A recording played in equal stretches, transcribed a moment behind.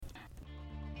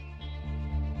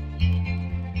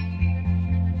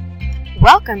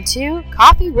Welcome to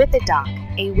Coffee with the Doc,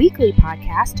 a weekly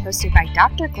podcast hosted by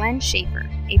Dr. Glenn Schaefer,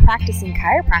 a practicing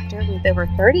chiropractor with over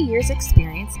 30 years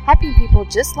experience helping people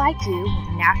just like you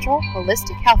with natural,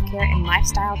 holistic healthcare and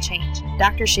lifestyle change.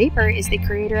 Dr. Schaefer is the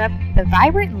creator of The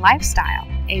Vibrant Lifestyle,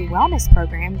 a wellness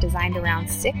program designed around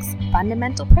 6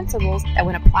 fundamental principles that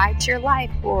when applied to your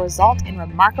life will result in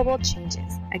remarkable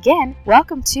changes. Again,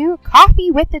 welcome to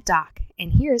Coffee with the Doc,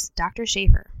 and here's Dr.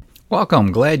 Schaefer.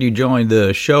 Welcome. Glad you joined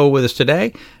the show with us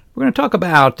today. We're going to talk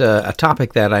about a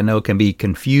topic that I know can be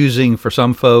confusing for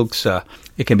some folks.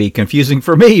 It can be confusing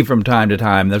for me from time to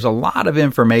time. There's a lot of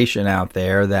information out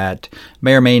there that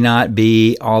may or may not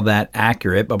be all that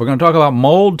accurate, but we're going to talk about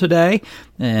mold today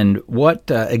and what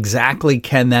exactly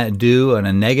can that do in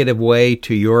a negative way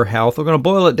to your health. We're going to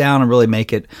boil it down and really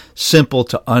make it simple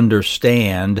to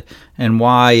understand and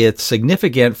why it's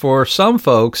significant for some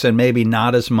folks and maybe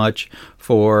not as much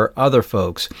for other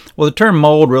folks. Well, the term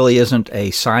mold really isn't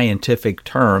a scientific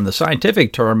term. The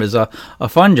scientific term is a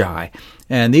fungi.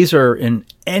 And these are in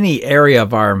any area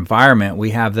of our environment.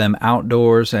 We have them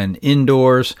outdoors and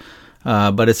indoors,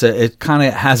 but it kind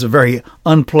of has a very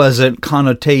unpleasant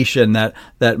connotation, that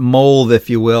mold, if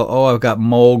you will. Oh, I've got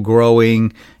mold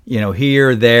growing,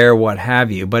 here, there, what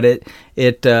have you. But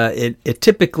it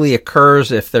typically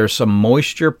occurs if there's some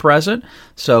moisture present.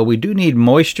 So we do need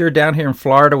moisture down here in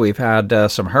Florida. We've had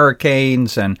some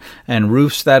hurricanes and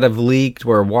roofs that have leaked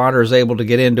where water is able to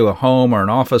get into a home or an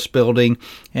office building,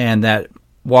 and that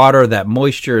water, that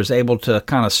moisture is able to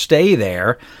kind of stay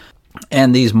there,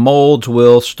 and these molds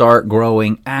will start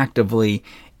growing actively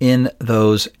in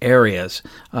those areas.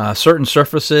 Certain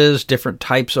surfaces, different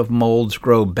types of molds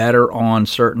grow better on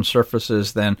certain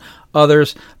surfaces than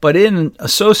others, but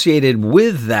associated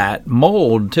with that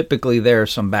mold, typically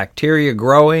there's some bacteria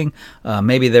growing,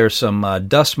 maybe there's some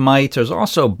dust mites. There's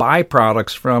also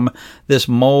byproducts from this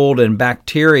mold and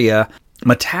bacteria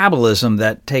metabolism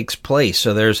that takes place.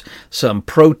 So there's some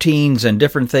proteins and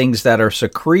different things that are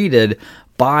secreted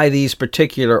by these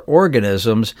particular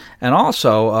organisms, and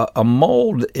also a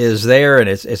mold is there, and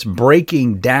it's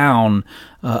breaking down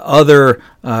other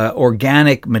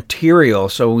organic material.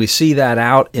 So when we see that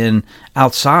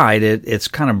outside, it's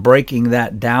kind of breaking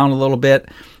that down a little bit.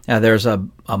 There's a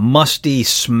musty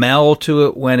smell to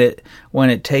it when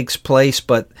it takes place,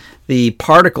 but the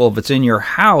particle, if it's in your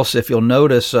house, if you'll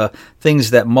notice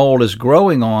things that mold is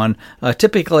growing on,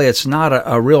 typically it's not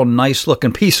a real nice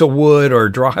looking piece of wood or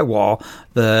drywall.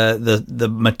 The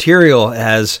material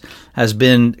has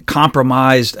been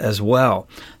compromised as well.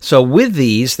 So with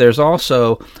these, there's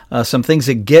also some things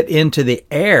that get into the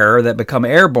air that become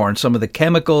airborne. Some of the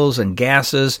chemicals and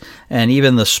gases and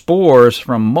even the spores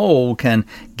from mold can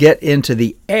get into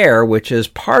the air, which is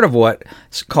part of what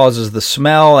causes the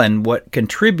smell and what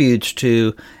contributes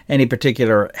to any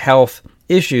particular health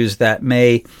issues that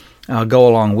may go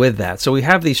along with that. So we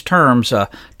have these terms,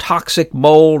 toxic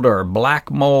mold or black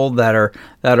mold, that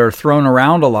are thrown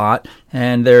around a lot,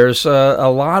 and there's a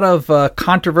lot of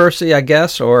controversy, I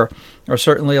guess, or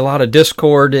certainly a lot of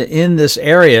discord in this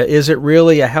area. Is it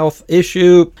really a health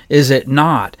issue? Is it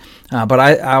not? But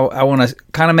I want to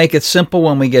kind of make it simple.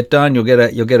 When we get done, you'll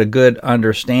get a good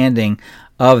understanding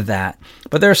of that.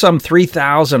 But there are some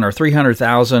 3,000 or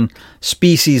 300,000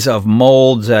 species of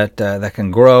molds that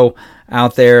can grow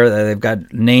out there. They've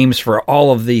got names for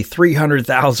all of the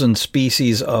 300,000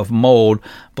 species of mold,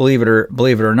 believe it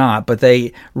or not. But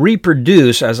they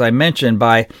reproduce, as I mentioned,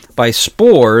 by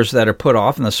spores that are put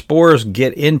off, and the spores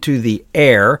get into the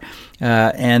air,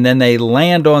 and then they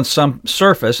land on some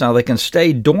surface. Now they can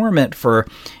stay dormant for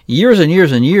years and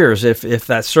years and years if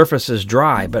that surface is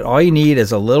dry. But all you need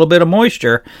is a little bit of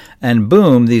moisture, and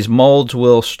boom, these molds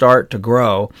will start to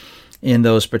grow in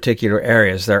those particular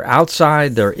areas. They're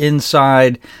outside, they're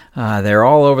inside, they're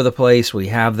all over the place. We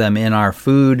have them in our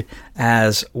food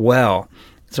as well.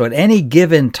 So at any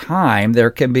given time,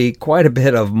 there can be quite a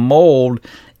bit of mold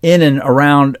in and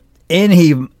around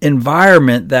any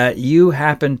environment that you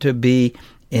happen to be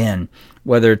in,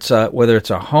 whether it's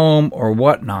a home or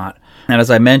whatnot. And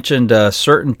as I mentioned,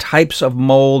 certain types of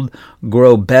mold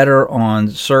grow better on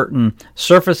certain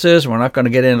surfaces. We're not going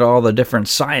to get into all the different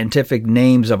scientific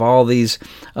names of all these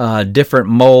different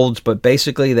molds, but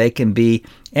basically they can be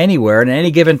anywhere. And at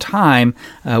any given time,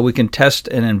 we can test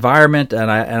an environment, and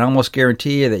I almost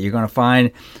guarantee you that you're going to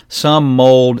find some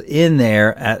mold in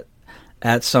there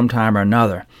at some time or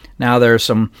another. Now, there's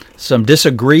some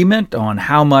disagreement on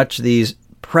how much these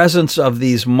presence of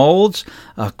these molds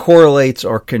correlates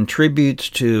or contributes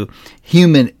to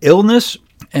human illness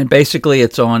And basically,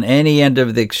 it's on any end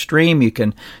of the extreme. You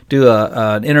can do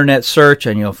an internet search,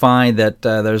 and you'll find that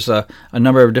there's a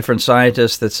number of different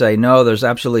scientists that say, no, there's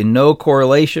absolutely no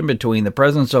correlation between the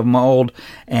presence of mold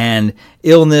and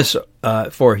illness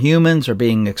for humans or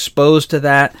being exposed to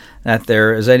that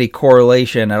there is any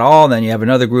correlation at all. Then you have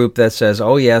another group that says,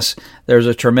 oh, yes, there's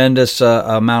a tremendous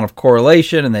amount of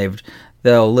correlation, and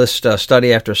they'll list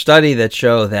study after study that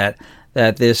show that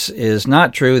this is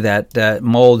not true, that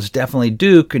molds definitely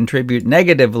do contribute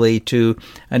negatively to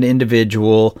an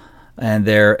individual and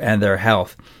their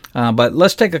health. But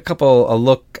let's take a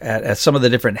look at some of the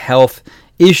different health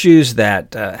issues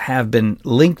that have been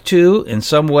linked to in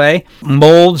some way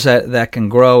molds that can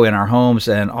grow in our homes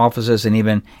and offices and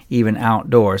even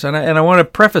outdoors. And I want to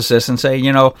preface this and say,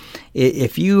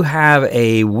 if you have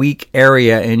a weak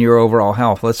area in your overall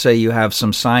health, let's say you have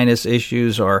some sinus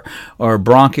issues or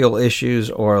bronchial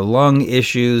issues or lung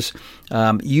issues,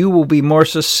 you will be more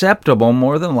susceptible,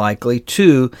 more than likely,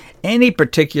 to any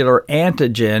particular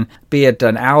antigen, be it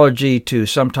an allergy to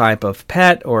some type of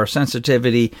pet or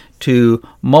sensitivity to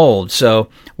mold. So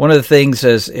one of the things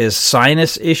is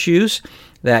sinus issues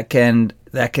that can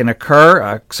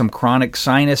occur. Some chronic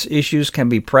sinus issues can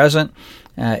be present.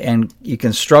 And you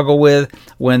can struggle with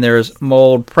when there's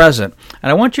mold present.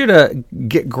 And I want you to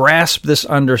grasp this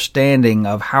understanding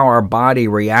of how our body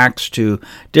reacts to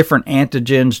different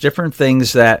antigens, different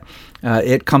things that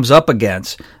it comes up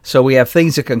against. So we have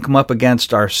things that can come up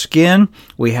against our skin.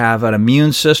 We have an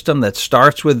immune system that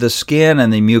starts with the skin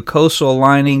and the mucosal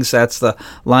linings. That's the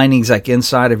linings like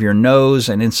inside of your nose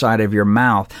and inside of your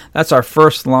mouth. That's our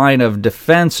first line of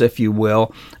defense, if you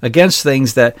will, against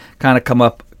things that kind of come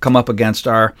up against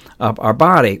our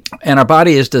body. And our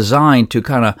body is designed to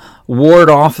kind of ward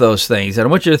off those things. And I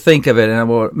want you to think of it, and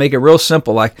we'll make it real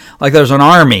simple, like there's an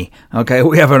army. Okay,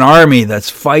 we have an army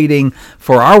that's fighting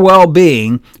for our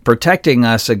well-being, protecting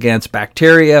us against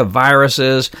bacteria,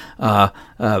 viruses,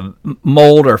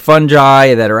 mold or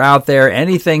fungi that are out there.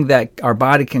 Anything that our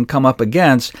body can come up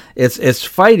against, it's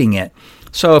fighting it.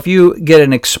 So if you get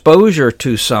an exposure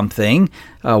to something,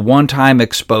 one-time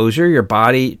exposure, your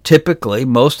body typically,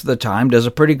 most of the time, does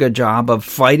a pretty good job of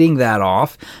fighting that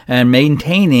off and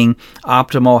maintaining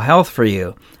optimal health for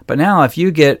you. But now if you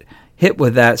get hit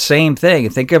with that same thing,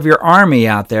 think of your army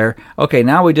out there, okay,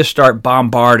 now we just start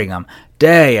bombarding them.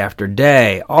 Day after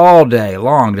day, all day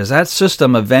long. Does that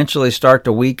system eventually start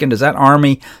to weaken? Does that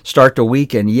army start to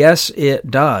weaken? Yes,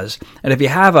 it does. And if you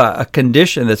have a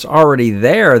condition that's already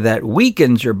there that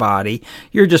weakens your body,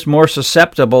 you're just more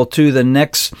susceptible to the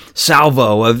next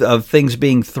salvo of things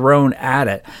being thrown at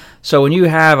it. So when you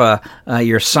have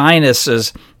your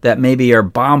sinuses that maybe are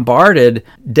bombarded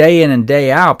day in and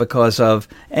day out because of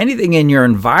anything in your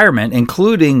environment,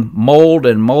 including mold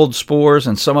and mold spores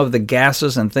and some of the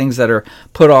gases and things that are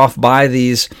put off by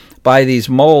these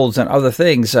molds and other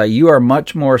things, you are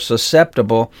much more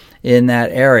susceptible in that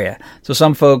area. So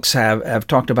some folks have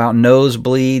talked about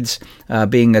nosebleeds,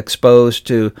 being exposed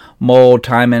to mold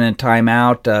time in and time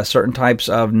out, certain types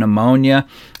of pneumonia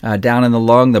down in the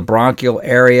lung, the bronchial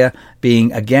area,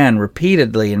 being, again,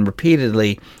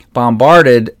 repeatedly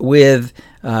bombarded with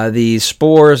these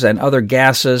spores and other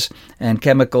gases and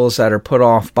chemicals that are put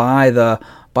off by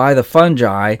the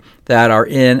fungi that are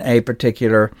in a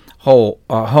particular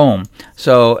home.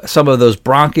 So some of those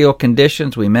bronchial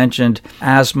conditions, we mentioned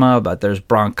asthma, but there's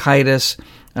bronchitis,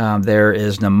 there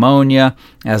is pneumonia,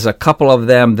 as a couple of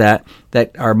them that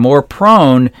are more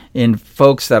prone in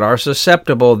folks that are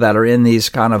susceptible, that are in these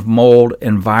kind of mold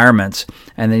environments,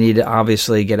 and they need to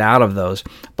obviously get out of those.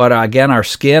 But again, our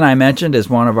skin, I mentioned, is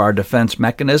one of our defense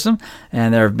mechanisms,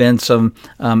 and there have been some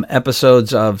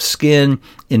episodes of skin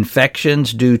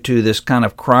infections due to this kind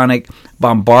of chronic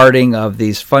bombarding of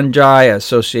these fungi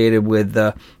associated with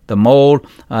the mold.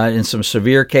 In some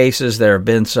severe cases, there have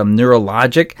been some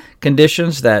neurologic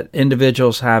conditions that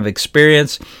individuals have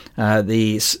experienced.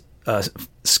 These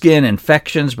skin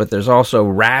infections, but there's also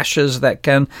rashes that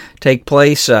can take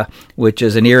place, which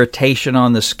is an irritation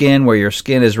on the skin where your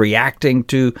skin is reacting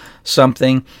to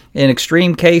something. In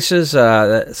extreme cases,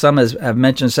 some have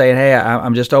mentioned saying, hey,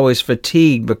 I'm just always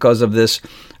fatigued because of this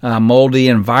moldy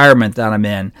environment that I'm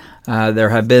in. There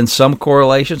have been some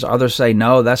correlations. Others say,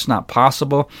 no, that's not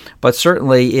possible. But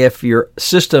certainly if your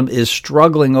system is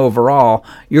struggling overall,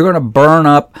 you're going to burn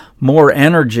up more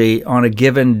energy on a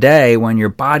given day when your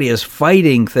body is fighting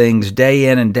repeating things day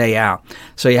in and day out.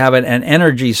 So you have an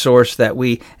energy source that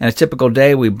in a typical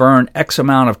day, we burn X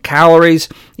amount of calories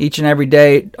each and every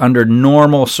day under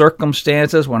normal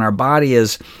circumstances when our body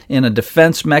is in a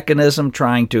defense mechanism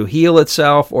trying to heal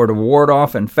itself or to ward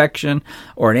off infection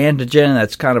or an antigen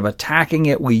that's kind of attacking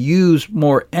it. We use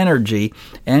more energy,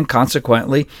 and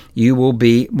consequently, you will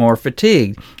be more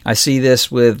fatigued. I see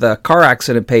this with car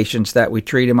accident patients that we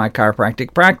treat in my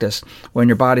chiropractic practice. When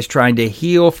your body's trying to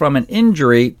heal from an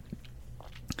injury,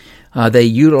 they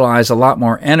utilize a lot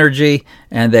more energy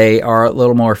and they are a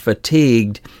little more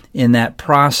fatigued in that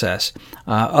process.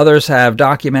 Others have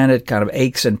documented kind of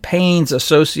aches and pains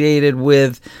associated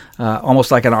with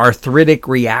almost like an arthritic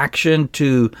reaction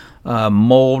to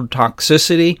mold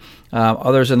toxicity.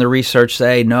 Others in the research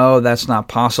say, no, that's not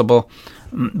possible.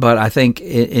 But I think,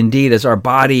 indeed, as our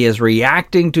body is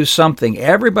reacting to something,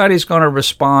 everybody's going to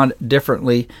respond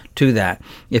differently to that.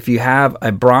 If you have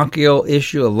a bronchial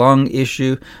issue, a lung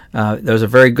issue, there's a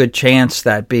very good chance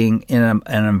that being in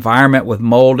an environment with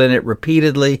mold in it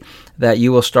repeatedly, that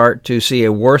you will start to see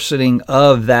a worsening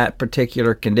of that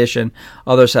particular condition.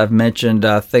 Others have mentioned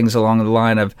things along the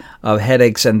line of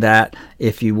headaches and that,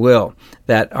 if you will,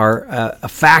 that are a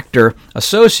factor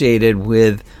associated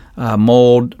with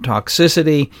mold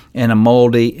toxicity in a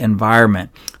moldy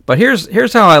environment. But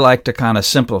here's how I like to kind of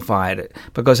simplify it,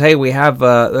 because hey, we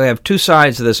have two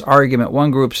sides of this argument.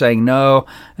 One group saying no,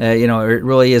 it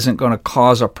really isn't going to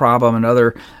cause a problem.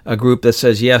 Another group that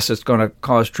says yes, it's going to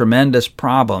cause tremendous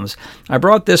problems. I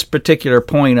brought this particular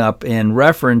point up in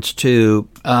reference to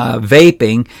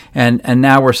vaping, and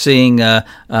now we're seeing an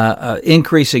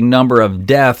increasing number of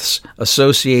deaths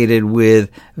associated with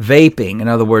vaping. In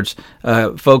other words,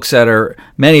 folks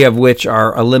many of which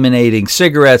are eliminating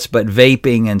cigarettes but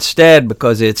vaping instead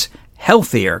because it's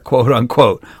healthier, quote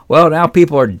unquote. Well, now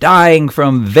people are dying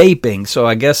from vaping, so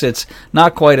I guess it's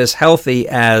not quite as healthy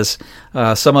as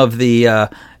some of the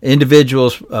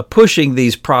individuals pushing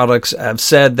these products have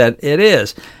said that it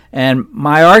is. And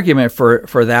my argument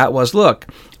for that was, look,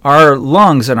 our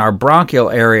lungs and our bronchial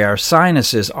area, our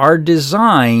sinuses, are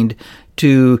designed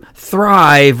to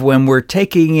thrive when we're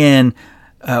taking in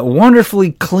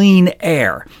wonderfully clean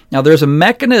air. Now, there's a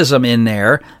mechanism in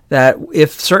there that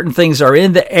if certain things are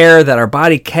in the air, that our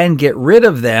body can get rid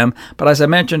of them. But as I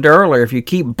mentioned earlier, if you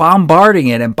keep bombarding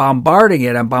it and bombarding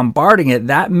it and bombarding it,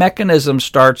 that mechanism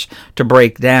starts to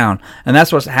break down. And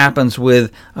that's what happens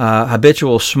with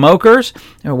habitual smokers,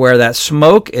 where that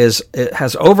smoke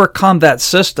has overcome that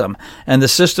system, and the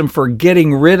system for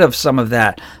getting rid of some of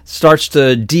that starts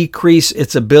to decrease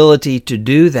its ability to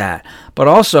do that. But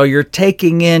also, you're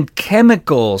taking in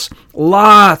chemicals,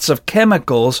 lots of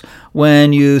chemicals,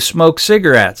 when you smoke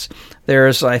cigarettes.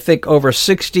 There's, I think, over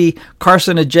 60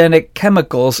 carcinogenic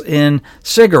chemicals in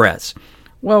cigarettes.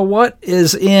 Well, what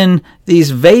is in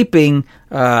these vaping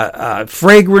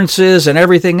fragrances and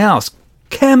everything else?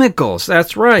 Chemicals,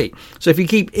 that's right. So if you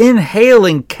keep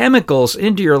inhaling chemicals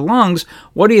into your lungs,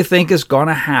 what do you think is going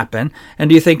to happen? And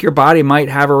do you think your body might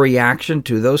have a reaction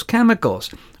to those chemicals?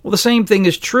 Well, the same thing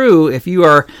is true if you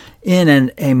are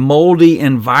in a moldy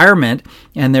environment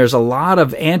and there's a lot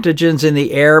of antigens in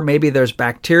the air. Maybe there's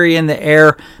bacteria in the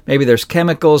air. Maybe there's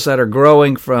chemicals that are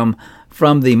growing from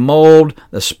the mold,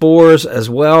 the spores as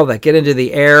well that get into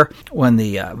the air when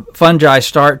the fungi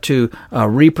start to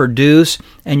reproduce,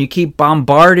 and you keep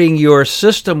bombarding your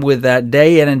system with that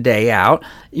day in and day out,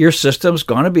 your system's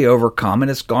going to be overcome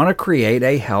and it's going to create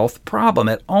a health problem.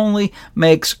 It only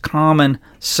makes common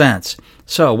sense.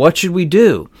 So what should we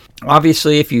do?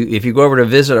 Obviously, if you go over to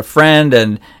visit a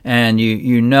friend and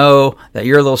you know that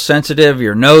you're a little sensitive,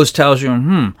 your nose tells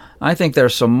you, I think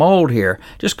there's some mold here.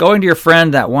 Just going to your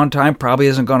friend that one time probably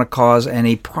isn't going to cause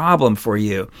any problem for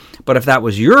you. But if that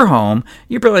was your home,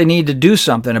 you really need to do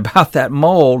something about that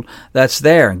mold that's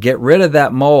there and get rid of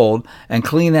that mold and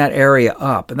clean that area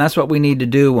up. And that's what we need to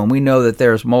do when we know that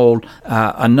there's mold.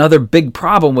 Another big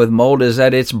problem with mold is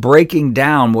that it's breaking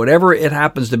down whatever it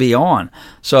happens to be on.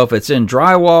 So if it's in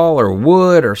drywall or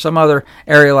wood or some other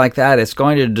area like that, it's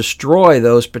going to destroy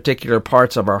those particular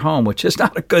parts of our home, which is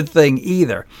not a good thing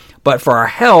either. But for our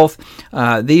health,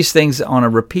 these things on a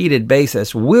repeated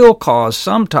basis will cause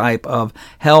some type of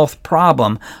health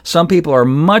problem. Some people are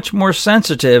much more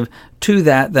sensitive to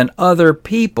that than other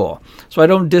people. So I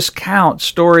don't discount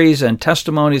stories and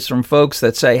testimonies from folks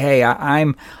that say, hey,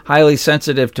 I'm highly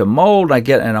sensitive to mold. I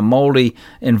get in a moldy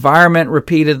environment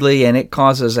repeatedly and it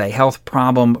causes a health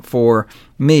problem for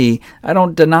me. I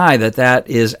don't deny that that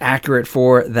is accurate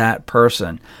for that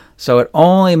person. So it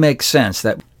only makes sense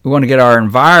that we want to get our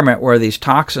environment where these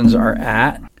toxins are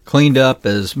at cleaned up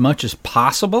as much as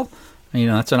possible.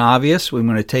 That's an obvious. We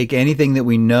want to take anything that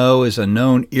we know is a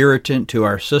known irritant to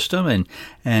our system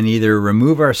and either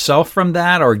remove ourselves from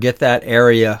that or get that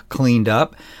area cleaned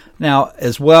up. Now,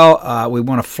 as well, we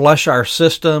want to flush our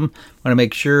system. We want to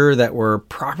make sure that we're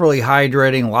properly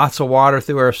hydrating, lots of water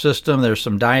through our system. There's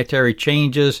some dietary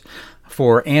changes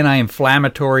for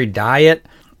anti-inflammatory diet,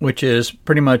 which is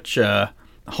pretty much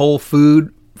whole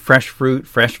food, fresh fruit,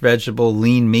 fresh vegetable,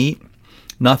 lean meat,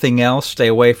 nothing else. Stay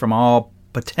away from all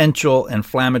potential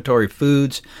inflammatory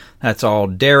foods. That's all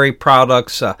dairy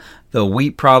products, the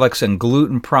wheat products and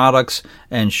gluten products,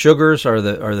 and sugars are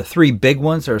the three big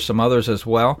ones. There are some others as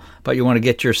well, but you want to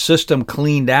get your system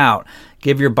cleaned out.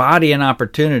 Give your body an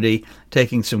opportunity,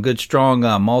 taking some good strong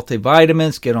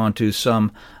multivitamins, get onto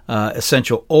some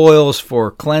essential oils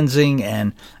for cleansing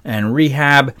and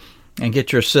rehab, and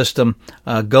get your system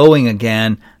going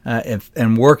again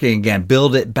and working again.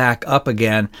 Build it back up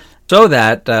again, so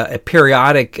that a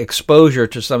periodic exposure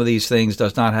to some of these things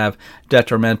does not have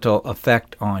detrimental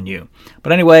effect on you.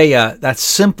 But anyway, that's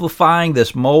simplifying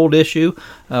this mold issue.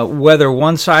 Whether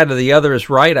one side or the other is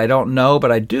right, I don't know,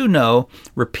 but I do know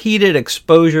repeated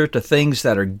exposure to things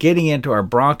that are getting into our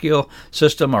bronchial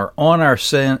system or on our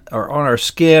skin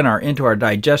or into our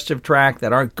digestive tract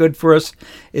that aren't good for us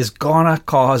is going to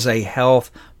cause a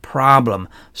health problem.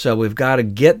 So we've got to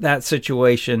get that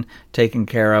situation taken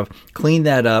care of, clean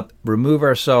that up, remove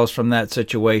ourselves from that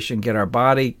situation, get our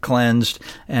body cleansed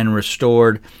and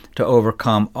restored to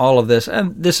overcome all of this.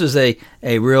 And this is a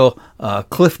real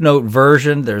Cliff Note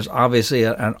version. There's obviously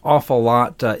an awful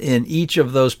lot in each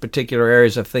of those particular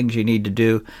areas of things you need to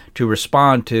do to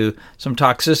respond to some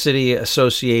toxicity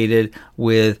associated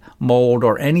with mold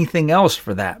or anything else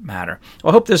for that matter.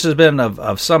 Well, I hope this has been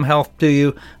of some help to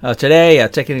you today,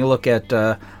 taking a look at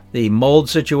the mold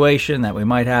situation that we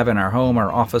might have in our home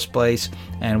or office place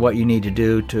and what you need to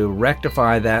do to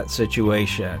rectify that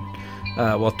situation.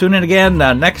 Well, tune in again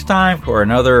next time for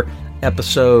another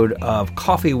episode of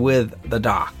Coffee with the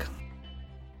Doc.